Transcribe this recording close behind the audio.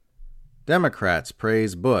Democrats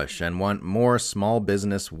praise Bush and want more small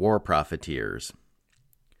business war profiteers.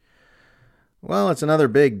 Well, it's another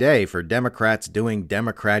big day for Democrats doing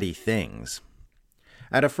Democrat-y things.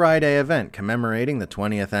 At a Friday event commemorating the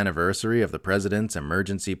 20th anniversary of the President's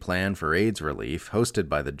Emergency Plan for AIDS Relief, hosted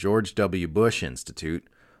by the George W. Bush Institute,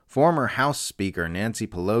 former House Speaker Nancy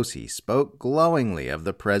Pelosi spoke glowingly of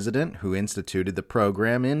the president who instituted the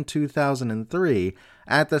program in 2003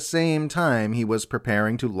 at the same time he was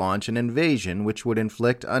preparing to launch an invasion which would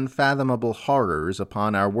inflict unfathomable horrors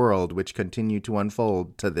upon our world which continue to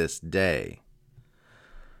unfold to this day.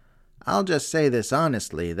 I'll just say this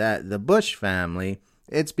honestly, that the Bush family,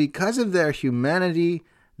 it's because of their humanity,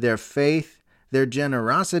 their faith, their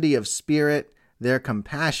generosity of spirit, their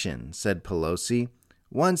compassion, said Pelosi.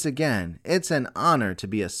 Once again, it's an honor to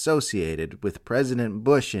be associated with President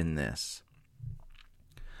Bush in this.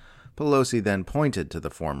 Pelosi then pointed to the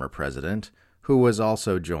former president, who was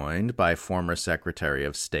also joined by former Secretary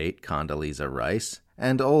of State Condoleezza Rice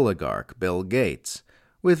and oligarch Bill Gates,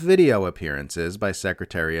 with video appearances by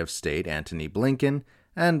Secretary of State Antony Blinken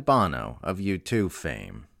and Bono of U2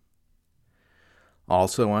 fame.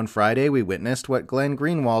 Also on Friday, we witnessed what Glenn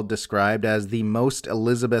Greenwald described as the most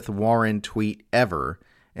Elizabeth Warren tweet ever,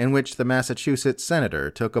 in which the Massachusetts senator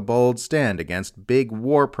took a bold stand against big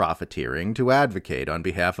war profiteering to advocate on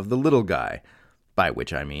behalf of the little guy, by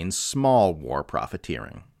which I mean small war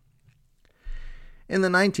profiteering. In the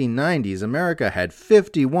 1990s, America had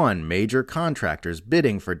 51 major contractors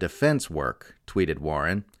bidding for defense work, tweeted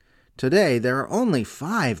Warren. Today, there are only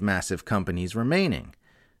 5 massive companies remaining.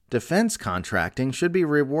 Defense contracting should be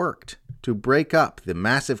reworked to break up the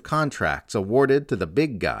massive contracts awarded to the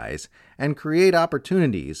big guys and create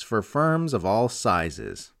opportunities for firms of all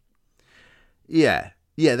sizes. Yeah,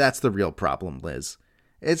 that's the real problem, Liz.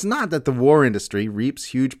 It's not that the war industry reaps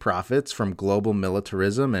huge profits from global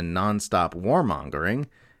militarism and nonstop warmongering.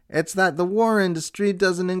 It's that the war industry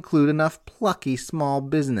doesn't include enough plucky small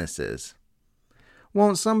businesses.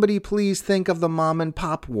 Won't somebody please think of the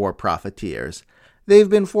mom-and-pop war profiteers? They've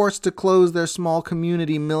been forced to close their small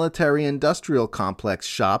community military-industrial complex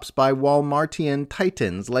shops by Walmartian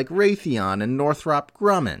titans like Raytheon and Northrop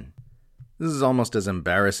Grumman. This is almost as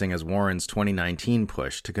embarrassing as Warren's 2019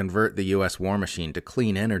 push to convert the U.S. war machine to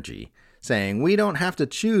clean energy, saying we don't have to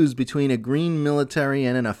choose between a green military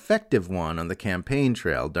and an effective one on the campaign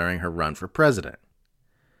trail during her run for president.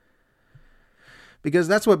 Because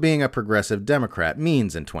that's what being a progressive Democrat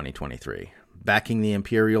means in 2023. Backing the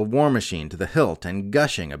imperial war machine to the hilt and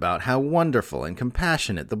gushing about how wonderful and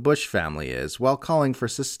compassionate the Bush family is while calling for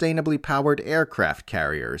sustainably powered aircraft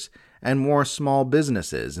carriers and more small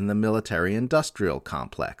businesses in the military-industrial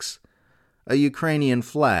complex. A Ukrainian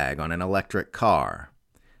flag on an electric car.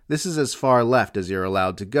 This is as far left as you're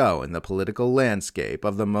allowed to go in the political landscape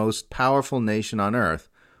of the most powerful nation on earth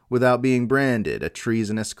without being branded a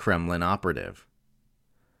treasonous Kremlin operative.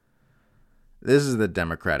 This is the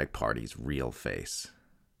Democratic Party's real face.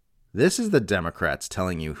 This is the Democrats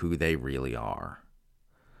telling you who they really are.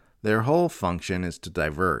 Their whole function is to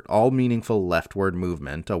divert all meaningful leftward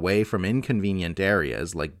movement away from inconvenient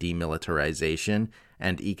areas like demilitarization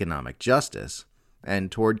and economic justice,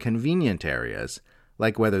 and toward convenient areas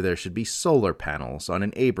like whether there should be solar panels on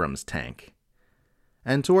an Abrams tank.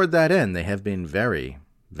 And toward that end, they have been very,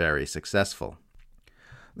 very successful.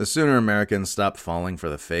 The sooner Americans stop falling for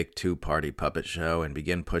the fake two-party puppet show and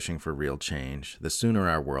begin pushing for real change, the sooner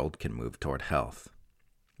our world can move toward health.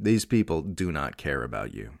 These people do not care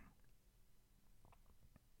about you.